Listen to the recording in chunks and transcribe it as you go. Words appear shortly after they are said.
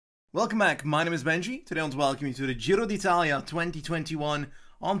Welcome back, my name is Benji. Today I want to welcome you to the Giro d'Italia 2021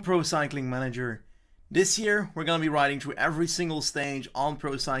 on Pro Cycling Manager. This year, we're going to be riding through every single stage on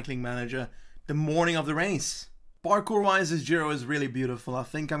Pro Cycling Manager the morning of the race. Parkour-wise, this Giro is really beautiful. I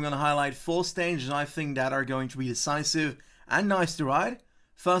think I'm going to highlight 4 stages I think that are going to be decisive and nice to ride.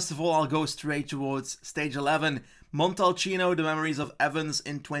 First of all, I'll go straight towards stage 11, Montalcino. The memories of Evans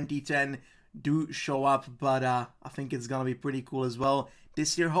in 2010 do show up, but I think it's going to be pretty cool as well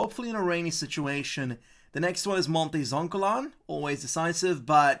this year, hopefully in a rainy situation. The next one is Monte Zoncolan, always decisive,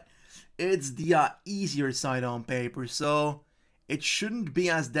 but it's the easier side on paper, so it shouldn't be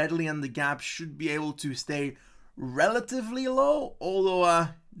as deadly and the gap should be able to stay relatively low, although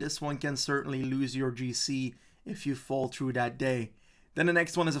this one can certainly lose your GC if you fall through that day. Then the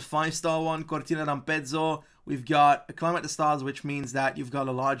next one is a 5-star one, Cortina d'Ampezzo. We've got a climb at the stars, which means that you've got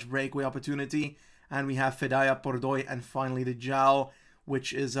a large breakaway opportunity, and we have Fedaya, Pordoi, and finally the Giao,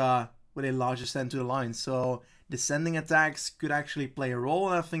 which is with a large descent to the line. So descending attacks could actually play a role,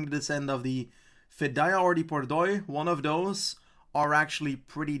 and I think the descent of the Fedaya or the Pordoi, one of those, are actually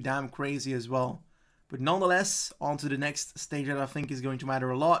pretty damn crazy as well. But nonetheless, on to the next stage that I think is going to matter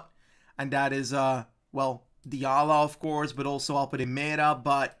a lot, and that is, well, Diala of course, but also Alpe di Mera,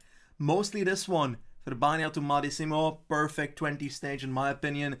 but mostly this one. Verbania to Madissimo, perfect 20 stage in my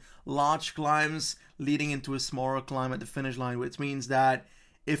opinion. Large climbs leading into a smaller climb at the finish line, which means that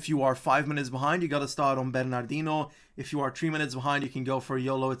if you are 5 minutes behind, you gotta start on Bernardino. If you are 3 minutes behind, you can go for a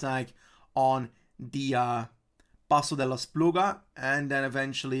YOLO attack on the Passo della Spluga, and then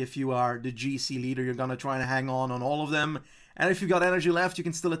eventually if you are the GC leader, you're gonna try and hang on all of them. And if you've got energy left, you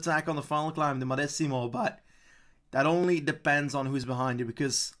can still attack on the final climb, the Madissimo, but that only depends on who's behind you,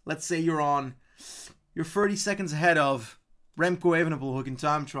 because let's say you're 30 seconds ahead of Remco Evenepoel who can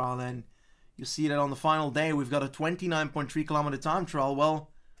time trial, and you see that on the final day we've got a 29.3 kilometer time trial. Well,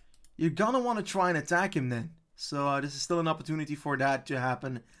 you're gonna want to try and attack him then. So this is still an opportunity for that to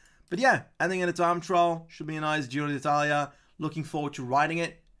happen. But yeah, ending in a time trial should be a nice Giro d'Italia. Looking forward to riding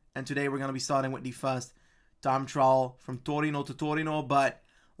it. And today we're gonna be starting with the first time trial from Torino to Torino, but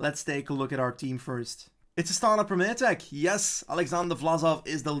let's take a look at our team first. It's a startup Premier Tech. Yes, Alexander Vlasov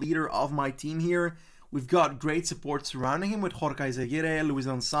is the leader of my team here. We've got great support surrounding him with Jorge Zaguirre,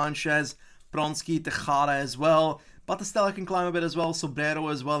 Luisan Sanchez, Pronsky, Tejada as well. Battistella can climb a bit as well,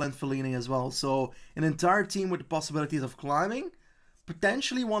 Sobrero as well, and Fellini as well. So an entire team with the possibilities of climbing.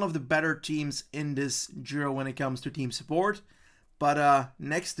 Potentially one of the better teams in this Giro when it comes to team support. But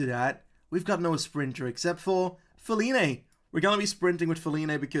next to that, we've got no sprinter except for Fellini. We're going to be sprinting with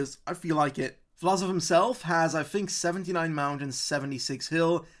Fellini because I feel like it. Vlasov himself has, I think, 79 mountains, 76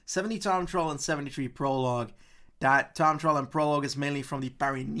 hill, 70 time trial, and 73 prologue. That time trial and prologue is mainly from the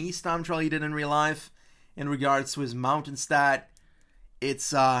Paris-Nice time trial he did in real life. In regards to his mountain stat,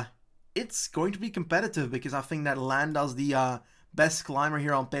 it's going to be competitive because I think that Landa's the best climber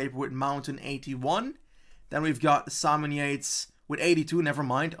here on paper with mountain 81. Then we've got Simon Yates with 82, never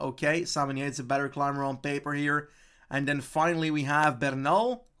mind. Okay, Simon Yates a better climber on paper here. And then finally we have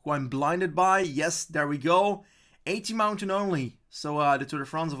Bernal, who I'm blinded by. Yes, there we go. 80 mountain only. So the Tour de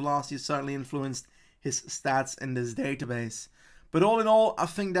France of last year certainly influenced his stats in this database. But all in all, I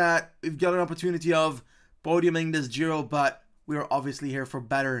think that we've got an opportunity of podiuming this Giro, but we're obviously here for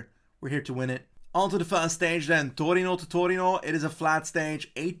better. We're here to win it. On to the first stage then, Torino to Torino. It is a flat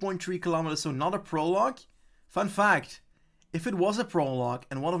stage, 8.3 kilometers, so not a prologue. Fun fact, if it was a prologue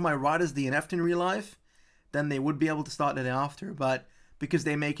and one of my riders DNF'd in real life, then they would be able to start the day after, but because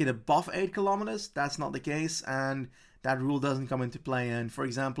they make it above 8 kilometers, that's not the case, and that rule doesn't come into play. And for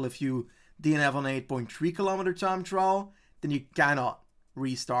example, if you DNF on 8.3 kilometer time trial, then you cannot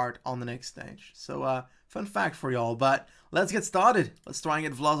restart on the next stage. So fun fact for y'all, but let's get started. Let's try and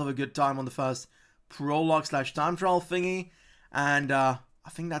get Vlasov a good time on the first prologue / time trial thingy. And I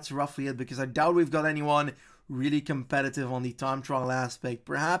think that's roughly it, because I doubt we've got anyone really competitive on the time trial aspect.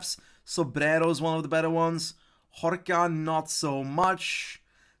 Perhaps Sobrero is one of the better ones. Jorge, not so much.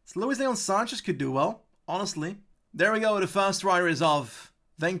 So Luis Leon Sanchez could do well, honestly. There we go, the first rider is of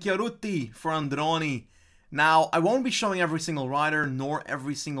Venchiarutti for Androni. Now, I won't be showing every single rider, nor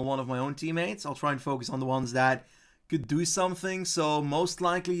every single one of my own teammates. I'll try and focus on the ones that could do something. So most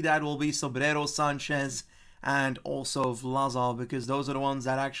likely that will be Sobrero, Sanchez, and also Vlasov, because those are the ones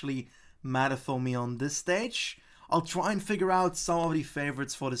that actually matter for me on this stage. I'll try and figure out some of the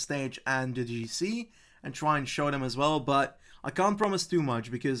favorites for the stage and the GC, and try and show them as well, but I can't promise too much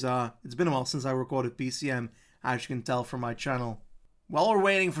because it's been a while since I recorded PCM, as you can tell from my channel. While we're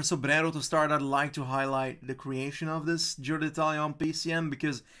waiting for Sobrero to start, I'd like to highlight the creation of this Giro d'Italia on PCM,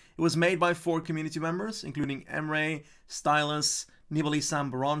 because it was made by 4 community members, including Emre, Stylus, Nibali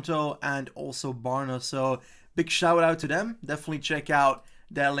Sambaronto, and also Barna. So big shout out to them. Definitely check out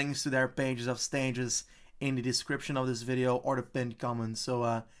their links to their pages of stages in the description of this video or the pinned comment.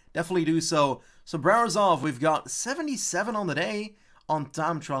 So definitely do so. So Browsov, we've got 77 on the day on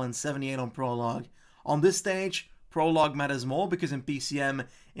time trial and 78 on prologue. On this stage, prologue matters more because in PCM,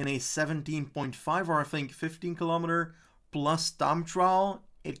 in a 17.5 or I think 15 kilometer plus time trial,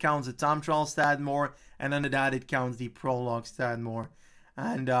 it counts the time trial stat more, and under that it counts the prologue stat more.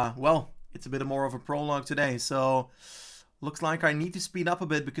 And well, it's a bit more of a prologue today, so looks like I need to speed up a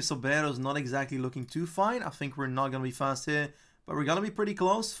bit because Sobrero's not exactly looking too fine. I think we're not going to be fast here, but we're going to be pretty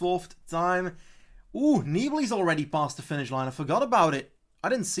close. 4th time. Ooh, Nibali's already past the finish line. I forgot about it. I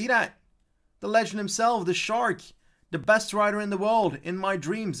didn't see that. The legend himself, the Shark, the best rider in the world, in my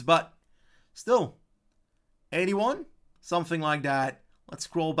dreams, but still, 81? Something like that. Let's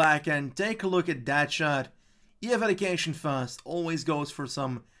scroll back and take a look at that shot. EF Education first, always goes for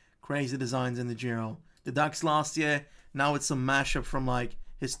some crazy designs in the Giro. The Ducks last year, now it's some mashup from like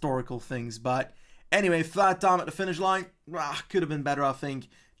historical things, but anyway, 3rd time at the finish line. Could have been better, I think.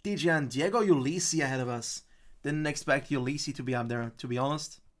 DJ and Diego Ulisi ahead of us. Didn't expect Ulisi to be up there, to be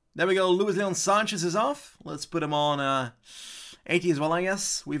honest. There we go, Luis Leon Sanchez is off. Let's put him on 80 as well, I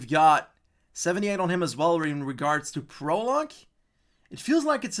guess. We've got 78 on him as well in regards to prologue. It feels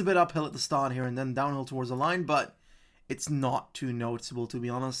like it's a bit uphill at the start here and then downhill towards the line, but it's not too noticeable, to be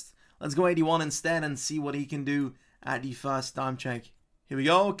honest. Let's go 81 instead and see what he can do at the first time check. Here we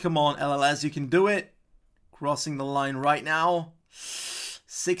go. Come on, LLS, you can do it. Crossing the line right now.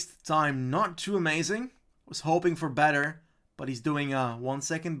 6th time, not too amazing. Was hoping for better, but he's doing 1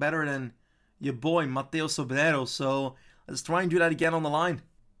 second better than your boy Mateo Sobrero. So let's try and do that again on the line.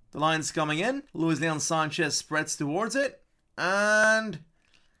 The line's coming in. Luis Leon Sanchez spreads towards it. And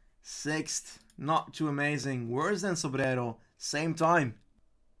 6th, not too amazing. Worse than Sobrero. Same time.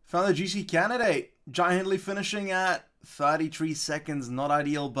 Found a GC candidate. Jai Hindley finishing at 33 seconds. Not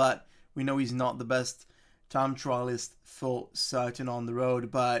ideal, but we know he's not the best time trialist for certain on the road.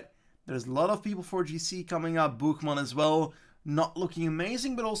 But there's a lot of people for GC coming up. Buchmann as well. Not looking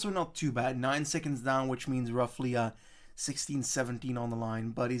amazing, but also not too bad. 9 seconds down, which means roughly 16, 17 on the line.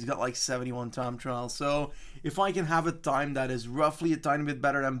 But he's got like 71 time trials. So if I can have a time that is roughly a tiny bit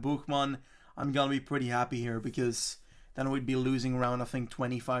better than Buchmann, I'm going to be pretty happy here, because then we'd be losing around, I think,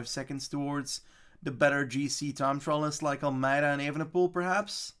 25 seconds towards the better GC time trialists like Almeida and Evenepoel,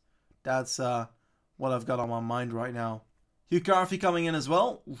 perhaps. That's what I've got on my mind right now. Hugh Carthy coming in as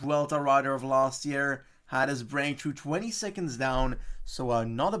well. Vuelta rider of last year. Had his breakthrough 20 seconds down. So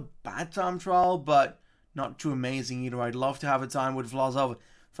not a bad time trial, but not too amazing either. I'd love to have a time with Vlasov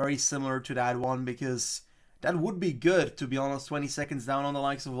very similar to that one, because that would be good, to be honest. 20 seconds down on the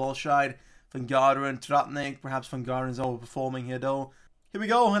likes of Walscheid, Van Garderen, Tratnik. Perhaps Van Garderen's overperforming here though. Here we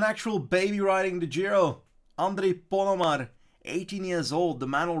go, an actual baby riding the Giro. Andrei Ponomar, 18 years old. The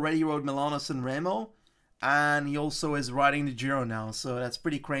man already rode Milano San Remo, and he also is riding the Giro now. So that's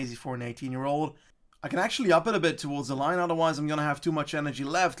pretty crazy for an 18-year-old. I can actually up it a bit towards the line, otherwise I'm going to have too much energy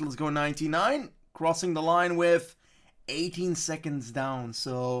left. Let's go 99. Crossing the line with 18 seconds down.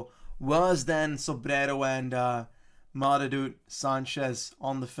 So worse than Sobrero and Madadut Sanchez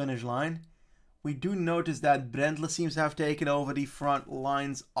on the finish line. We do notice that Brentle seems to have taken over the front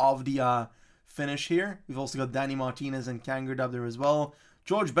lines of the finish here. We've also got Danny Martinez and Kangert up there as well.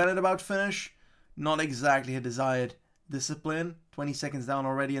 George Bennett about to finish. Not exactly a desired discipline. 20 seconds down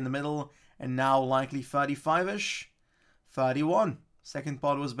already in the middle. And now likely 35-ish. 31. Second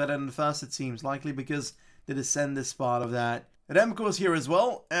part was better than the first, it seems. Likely because the descent is part of that. Remco is here as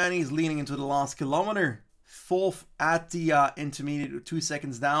well. And he's leaning into the last kilometer. 4th at the intermediate, 2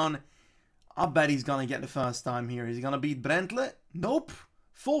 seconds down. I bet he's going to get the first time here. Is he going to beat Brentle? Nope.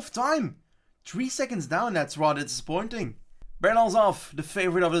 4th time. 3 seconds down. That's rather disappointing. Bernal's off. The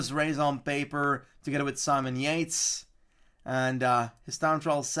favorite of this race on paper. Together with Simon Yates. And his time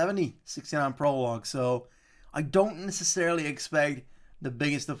trial 70. 69 prologue. So I don't necessarily expect the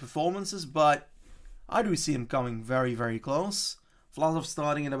biggest of performances. But I do see him coming very, very close. Vlasov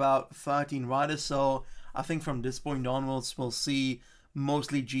starting at about 13 riders. So I think from this point onwards we'll see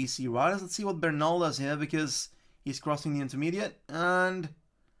mostly GC riders. Let's see what Bernal does here, because he's crossing the intermediate. And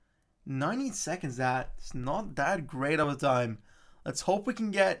 19 seconds, that's not that great of a time. Let's hope we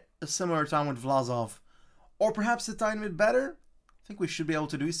can get a similar time with Vlasov. Or perhaps a tiny bit better. I think we should be able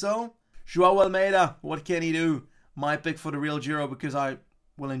to do so. Joao Almeida, what can he do? My pick for the real Giro, because I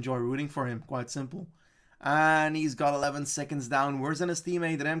will enjoy rooting for him. Quite simple. And he's got 11 seconds down. Worse than his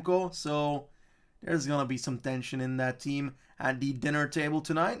teammate Remco. So there's going to be some tension in that team at the dinner table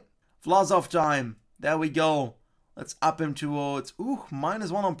tonight. Vlasov time. There we go. Let's up him towards,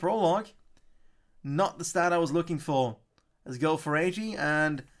 -1 on prologue. Not the stat I was looking for. Let's go for 80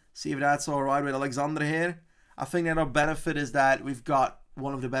 and see if that's alright with Alexander here. I think that our benefit is that we've got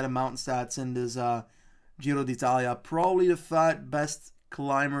one of the better mountain stats in this Giro d'Italia. Probably the third best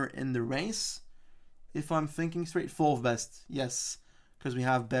climber in the race. If I'm thinking straight, fourth best. Yes, because we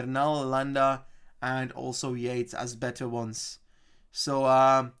have Bernal, Landa, and also Yates as better ones. So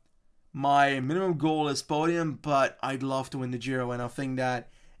my minimum goal is podium, but I'd love to win the Giro, and I think that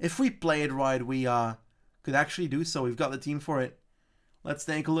if we play it right, we could actually do so. We've got the team for it. Let's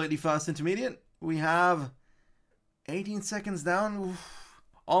take a look at the first intermediate. We have 18 seconds down. Oof.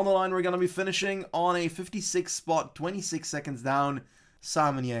 On the line, we're going to be finishing on a 56 spot, 26 seconds down,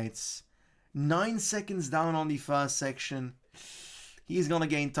 Simon Yates. 9 seconds down on the first section. He's going to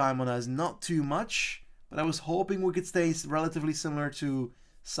gain time on us. Not too much, but I was hoping we could stay relatively similar to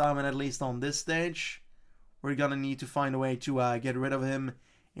Simon, at least on this stage. We're going to need to find a way to get rid of him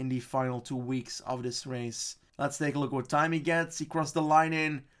in the final 2 weeks of this race. Let's take a look what time he gets. He crossed the line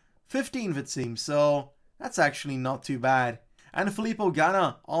in 15th, it seems, so that's actually not too bad. And Filippo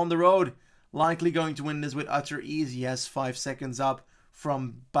Ganna on the road, likely going to win this with utter ease. He has 5 seconds up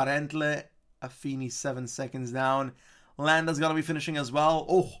from Barentle. Affini 7 seconds down. Landa's going to be finishing as well.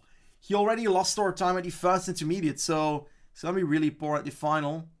 Oh, he already lost our time at the first intermediate, so it's going to be really poor at the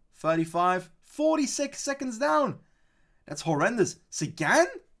final. 35, 46 seconds down. That's horrendous. Sagan?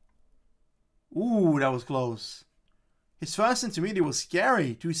 Ooh, that was close. His first intermediate was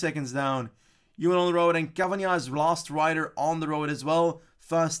scary. 2 seconds down. Ewan on the road, and Cavagna's last rider on the road as well.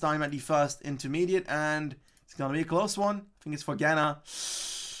 First time at the first intermediate, and it's going to be a close one. I think it's for Ganna.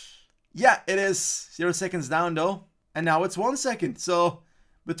 Yeah, it is. 0 seconds down though. And now it's 1 second. So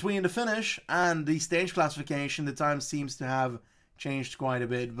between the finish and the stage classification, the time seems to have changed quite a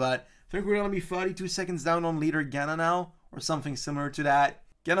bit. But I think we're going to be 32 seconds down on leader Ganna now, or something similar to that.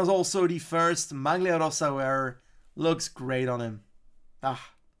 Ganna's also the first Maglia Rossa wearer. Looks great on him.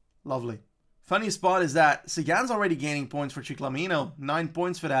 Ah, lovely. Funny spot is that Sagan's already gaining points for Ciclamino. 9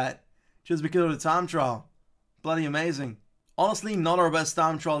 points for that. Just because of the time trial. Bloody amazing. Honestly, not our best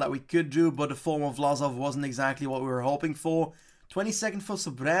time trial that we could do, but the form of Vlasov wasn't exactly what we were hoping for. 22nd for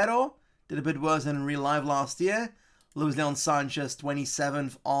Sobrero. Did a bit worse than in real life last year. Luis Leon Sanchez,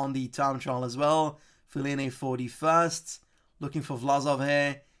 27th on the time trial as well. Feline 41st. Looking for Vlasov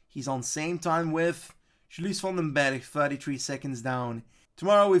here. He's on same time with Julius van den Berg, 33 seconds down.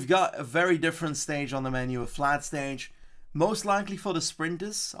 Tomorrow we've got a very different stage on the menu, a flat stage. Most likely for the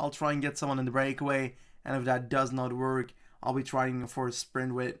sprinters. I'll try and get someone in the breakaway, and if that does not work, I'll be trying for a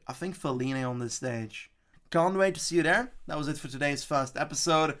sprint with, I think, Feline on this stage. Can't wait to see you there. That was it for today's first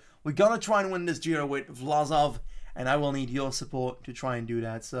episode. We're gonna try and win this Giro with Vlasov, and I will need your support to try and do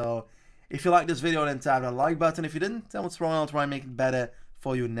that. So if you liked this video, then tap that like button. If you didn't, then what's wrong? I'll try and make it better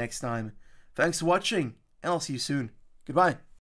for you next time. Thanks for watching, and I'll see you soon. Goodbye.